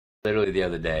Literally the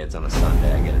other day, it's on a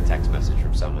Sunday, I get a text message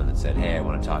from someone that said, hey, I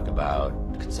want to talk about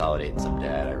consolidating some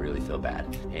debt. I really feel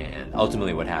bad. And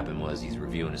ultimately what happened was he's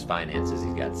reviewing his finances.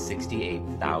 He's got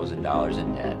 $68,000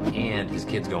 in debt and his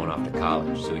kid's going off to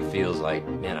college. So he feels like,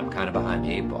 man, I'm kind of behind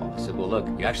the eight ball. I said, well, look,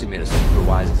 you actually made a super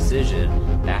wise decision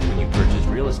back when you purchased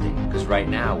real estate. Because right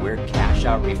now we're cash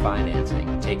out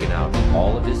refinancing, taking out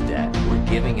all of his debt. We're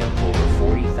giving him over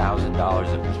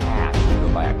 $40,000 of cash to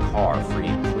go buy a car free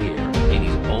and clear. And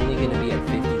he's only going to be at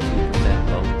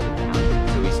 52% loan to value.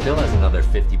 So he still has another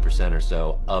 50% or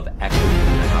so of equity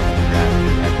in the house to grab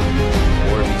his equity.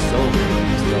 Or if he sold it,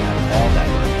 he still has all that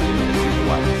money to the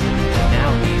supervisor. And now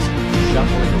he's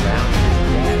shuffling around his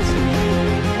debt so he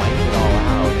can wipe it all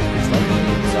out. It's like he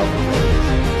gave himself a raise.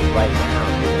 Right now,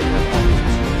 he's going to have almost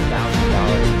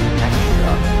 $2,000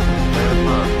 extra per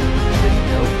month with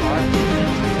no car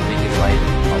payments to make his life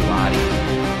a lot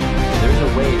easier. So there's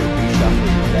a way to reshuffle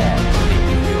your debt to make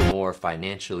you feel more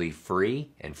financially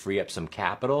free and free up some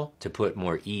capital to put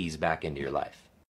more ease back into your life.